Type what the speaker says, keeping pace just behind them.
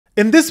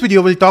In this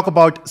video, we'll talk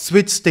about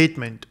switch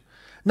statement.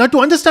 Now to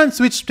understand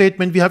switch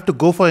statement, we have to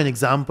go for an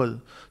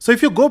example. So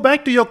if you go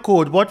back to your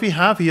code, what we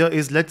have here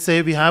is, let's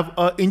say we have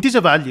an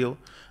integer value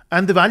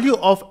and the value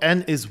of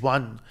n is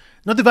 1.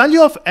 Now the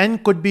value of n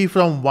could be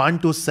from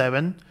 1 to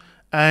 7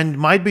 and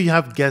might be you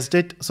have guessed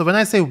it. So when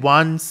I say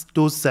 1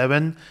 to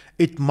 7,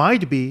 it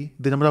might be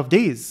the number of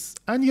days,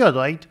 and you're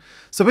right.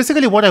 So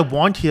basically what I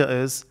want here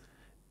is,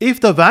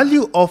 if the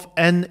value of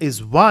n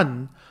is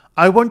 1,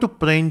 I want to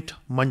print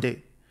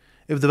Monday.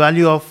 If the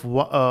value of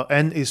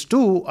n is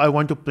 2, I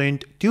want to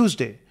print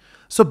Tuesday.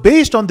 So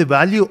based on the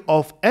value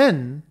of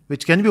n,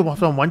 which can be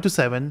from 1 to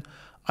 7,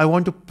 I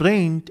want to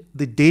print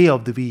the day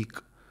of the week.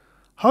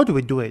 How do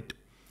we do it?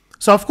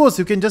 So of course,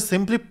 you can just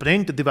simply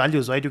print the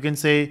values, right? You can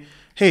say,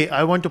 hey,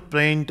 I want to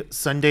print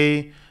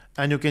Sunday,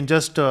 and you can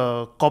just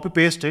copy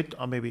paste it,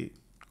 or maybe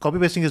copy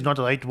pasting is not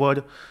the right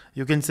word.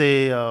 You can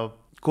say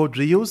code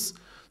reuse.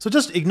 So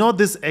just ignore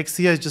this X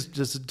here, it's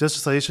just a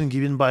suggestion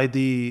given by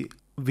the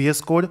VS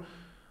Code.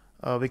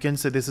 We can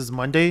say this is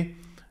Monday,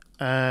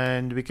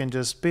 and we can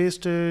just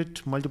paste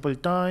it multiple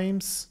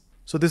times.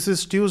 So this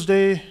is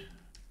Tuesday,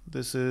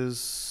 this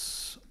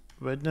is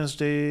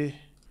Wednesday,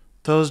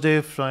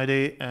 Thursday,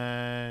 Friday,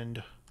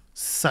 and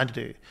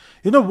Saturday.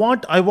 You know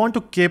what? I want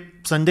to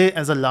keep Sunday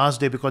as a last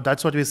day because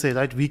that's what we say,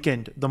 right?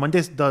 Weekend.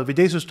 The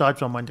days should start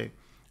from Monday.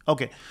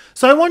 Okay.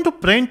 So I want to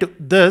print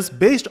this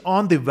based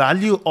on the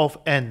value of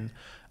n.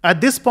 At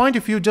this point,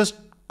 if you just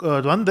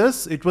run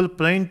this, it will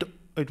print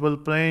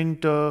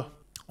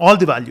all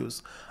the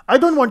values. I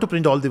don't want to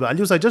print all the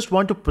values. I just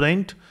want to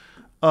print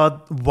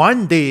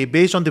one day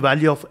based on the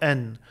value of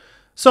n.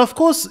 So of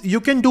course, you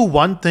can do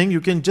one thing.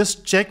 You can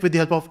just check with the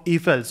help of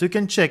if else. You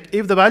can check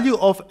if the value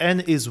of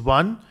n is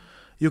 1,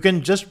 you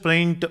can just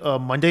print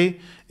Monday.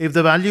 If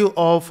the value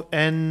of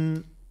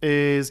n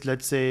is,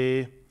 let's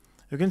say,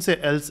 you can say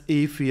else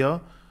if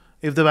here.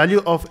 If the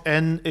value of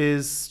n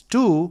is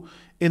 2,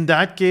 in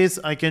that case,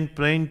 I can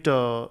print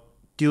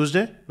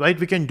Tuesday, right?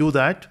 We can do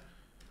that.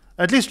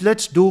 At least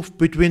let's do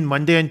between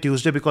Monday and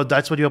Tuesday because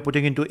that's what you are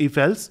putting into if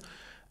else.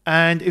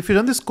 And if you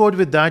run this code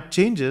with that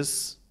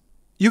changes,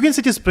 you can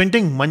see it is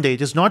printing Monday.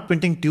 It is not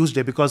printing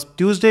Tuesday because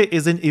Tuesday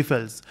is in if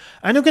else.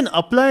 And you can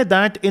apply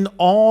that in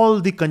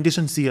all the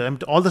conditions here,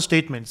 all the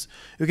statements.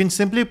 You can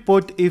simply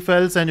put if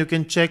else and you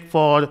can check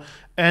for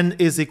n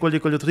is equal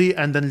to 3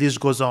 and then list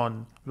goes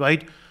on,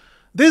 right?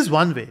 This is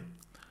one way.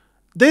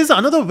 There is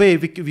another way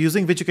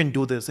using which you can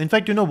do this. In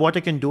fact, you know what I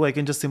can do? I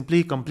can just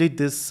simply complete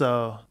this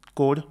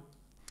code.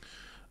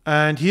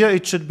 And here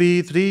it should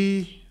be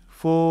 3,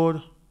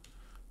 4,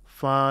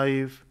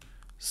 5,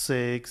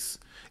 6.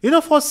 You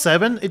know, for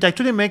 7, it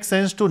actually makes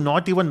sense to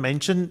not even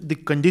mention the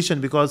condition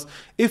because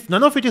if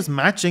none of it is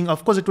matching,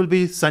 of course, it will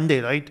be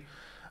Sunday, right?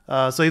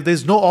 So if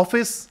there's no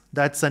office,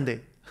 that's Sunday.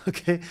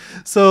 Okay.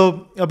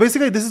 So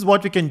basically, this is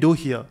what we can do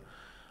here.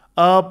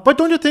 But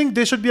don't you think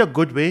there should be a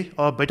good way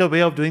or a better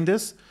way of doing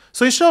this?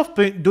 So instead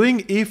of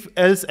doing if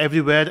else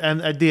everywhere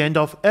and at the end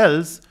of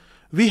else,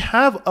 we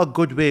have a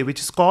good way, which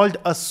is called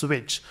a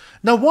switch.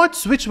 Now what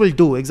switch will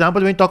do?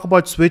 Example, when we talk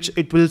about switch,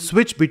 it will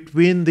switch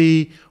between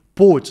the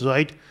ports,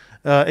 right?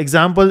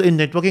 Example, in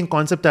networking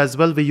concept as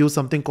well, we use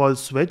something called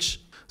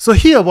switch. So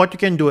here what you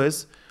can do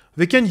is,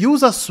 we can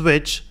use a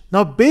switch.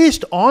 Now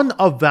based on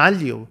a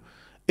value,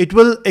 it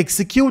will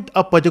execute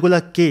a particular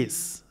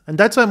case. And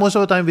that's why most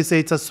of the time we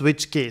say it's a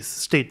switch case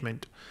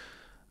statement.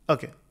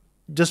 Okay,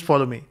 just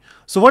follow me.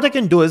 So what I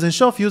can do is,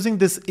 instead of using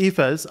this if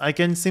else, I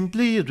can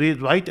simply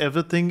rewrite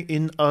everything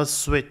in a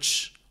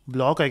switch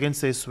block. I can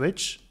say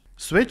switch,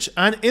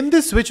 and in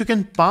this switch, you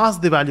can pass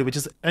the value, which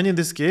is n in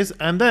this case,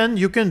 and then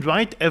you can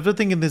write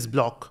everything in this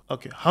block.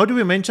 Okay, how do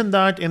we mention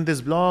that in this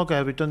block? I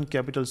have written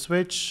capital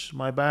switch,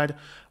 my bad.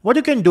 What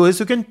you can do is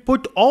you can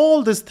put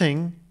all this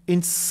thing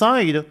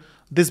inside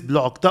this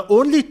block. The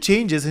only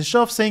change is,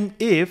 instead of saying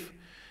if,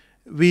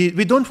 we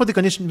don't for the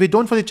condition, we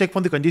don't for the check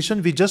for the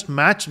condition, we just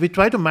match, we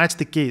try to match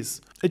the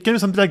case. It can be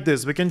something like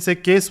this. We can say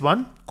case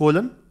 1,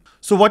 colon.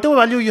 So whatever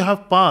value you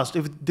have passed,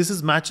 if this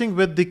is matching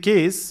with the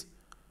case,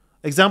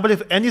 example,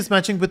 if n is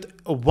matching with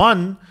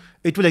 1,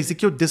 it will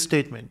execute this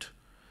statement.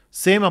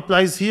 Same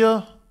applies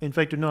here. In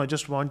fact, you know, I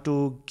just want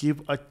to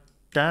give a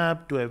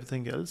tab to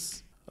everything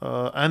else.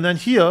 And then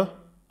here,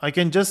 I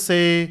can just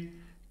say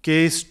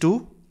case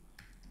 2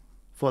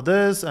 for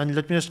this, and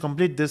let me just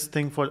complete this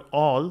thing for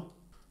all.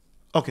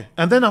 Okay,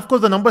 and then of course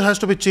the number has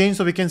to be changed.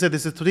 So we can say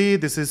this is 3,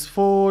 this is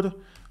 4,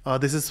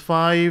 this is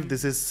 5,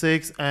 this is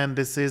 6, and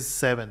this is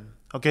 7.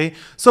 Okay,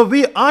 so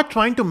we are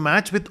trying to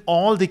match with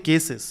all the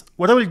cases.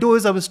 What I will do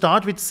is I will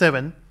start with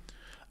 7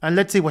 and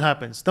let's see what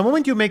happens. The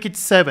moment you make it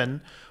 7,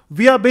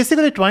 we are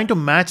basically trying to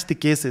match the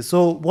cases.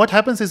 So what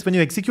happens is when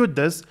you execute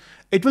this,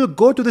 it will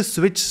go to the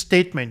switch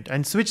statement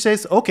and switch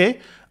says, okay,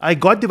 I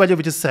got the value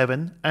which is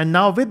 7. And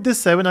now with this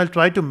 7, I'll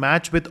try to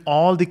match with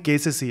all the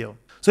cases here.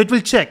 So it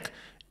will check.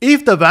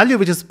 If the value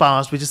which is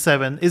passed, which is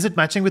 7, is it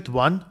matching with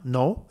 1?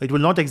 No, it will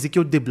not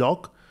execute the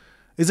block.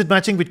 Is it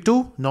matching with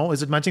 2? No.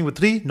 Is it matching with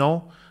 3?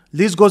 No.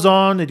 List goes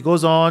on,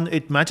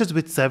 it matches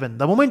with 7.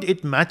 The moment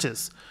it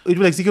matches, it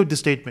will execute the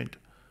statement,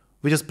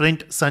 which is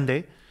print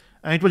Sunday.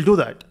 and it will do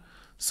that.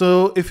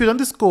 So if you run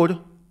this code,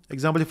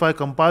 example, if I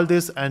compile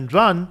this and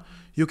run,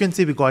 you can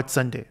see we got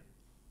Sunday.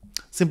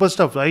 Simple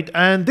stuff, right?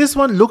 And this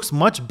one looks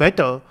much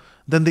better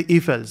than the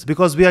if else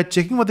because we are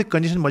checking for the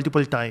condition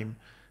multiple times.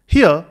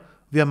 Here,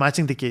 we are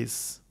matching the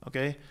case,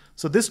 okay?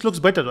 So this looks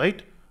better,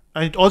 right?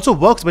 And it also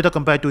works better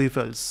compared to if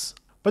else.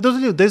 But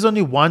there's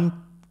only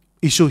one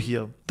issue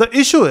here. The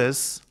issue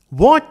is,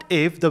 what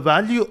if the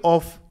value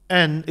of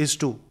n is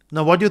 2?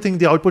 Now, what do you think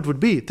the output would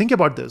be? Think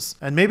about this.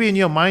 And maybe in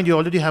your mind, you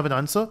already have an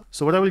answer.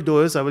 So what I will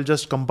do is I will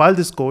just compile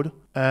this code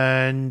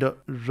and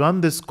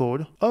run this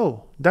code.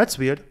 Oh, that's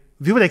weird.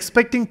 We were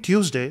expecting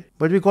Tuesday,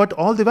 but we got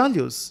all the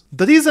values.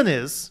 The reason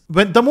is,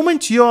 when the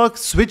moment your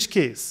switch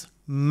case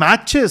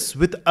matches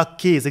with a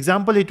case,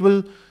 example, it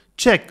will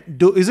check,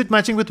 is it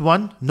matching with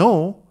 1?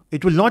 No,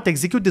 it will not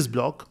execute this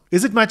block.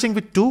 Is it matching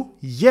with 2?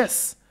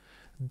 Yes.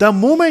 The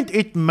moment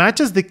it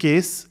matches the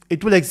case,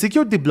 it will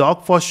execute the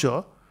block for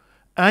sure,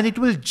 and it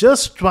will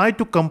just try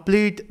to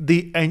complete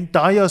the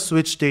entire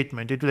switch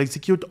statement. It will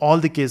execute all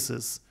the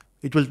cases.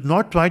 It will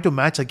not try to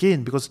match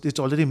again because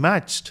it's already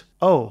matched.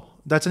 Oh,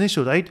 that's an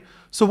issue, right?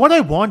 So what I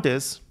want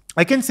is,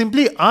 I can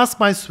simply ask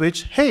my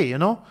switch, hey,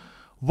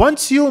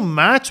 once you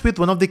match with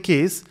one of the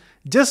case,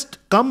 just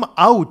come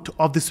out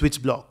of the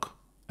switch block.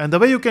 And the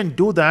way you can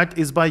do that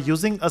is by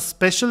using a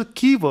special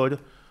keyword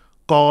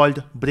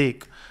called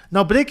break.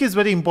 Now break is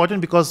very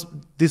important because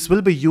this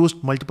will be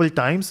used multiple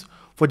times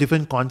for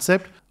different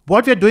concept.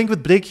 What we are doing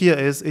with break here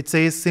is it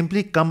says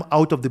simply come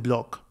out of the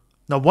block.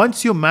 Now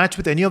once you match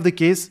with any of the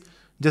case,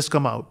 just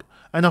come out.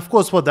 And of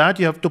course for that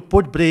you have to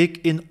put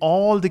break in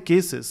all the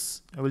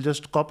cases. I will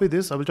just copy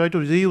this. I will try to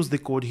reuse the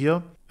code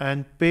here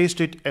and paste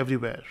it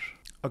everywhere.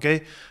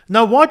 Okay.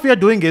 Now what we are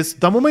doing is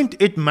the moment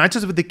it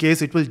matches with the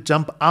case, it will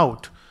jump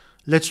out.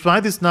 Let's try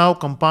this now.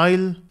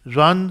 Compile,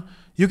 run.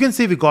 You can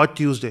see we got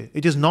Tuesday.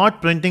 It is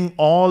not printing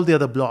all the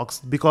other blocks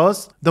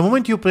because the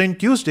moment you print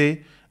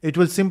Tuesday, it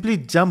will simply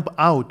jump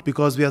out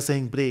because we are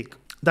saying break.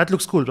 That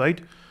looks cool, right?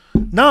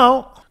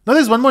 Now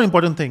there's one more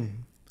important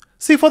thing.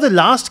 See, for the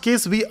last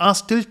case, we are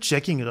still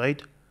checking,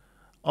 right?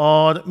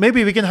 Or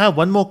maybe we can have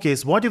one more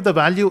case. What if the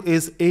value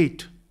is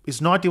 8?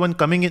 It's not even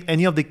coming in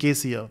any of the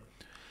case here.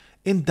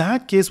 In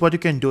that case, what you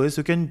can do is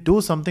you can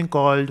do something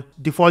called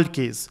default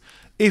case.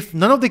 If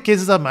none of the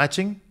cases are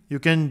matching, you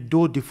can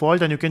do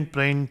default and you can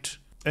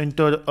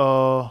enter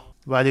a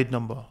valid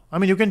number. I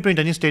mean, you can print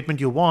any statement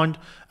you want.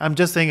 I'm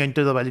just saying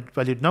enter the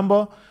valid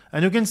number,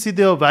 and you can see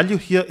the value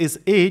here is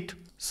 8.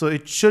 So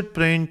it should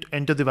print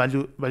enter the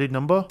valid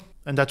number,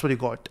 and that's what you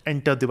got,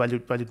 enter the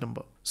valid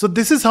number. So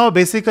this is how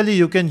basically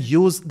you can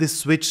use this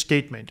switch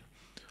statement.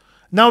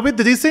 Now with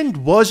the recent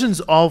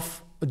versions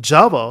of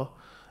Java,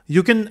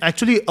 you can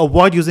actually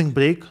avoid using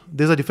break.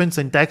 There's a different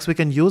syntax we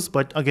can use,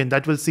 but again,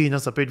 that we'll see in a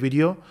separate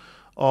video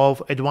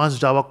of advanced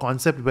Java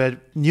concept where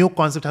new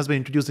concept has been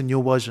introduced in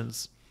new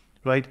versions,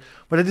 right?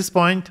 But at this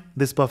point,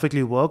 this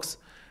perfectly works.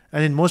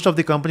 And in most of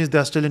the companies, they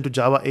are still into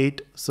Java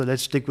 8. So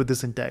let's stick with the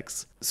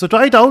syntax. So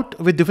try it out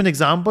with different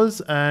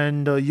examples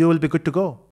and you will be good to go.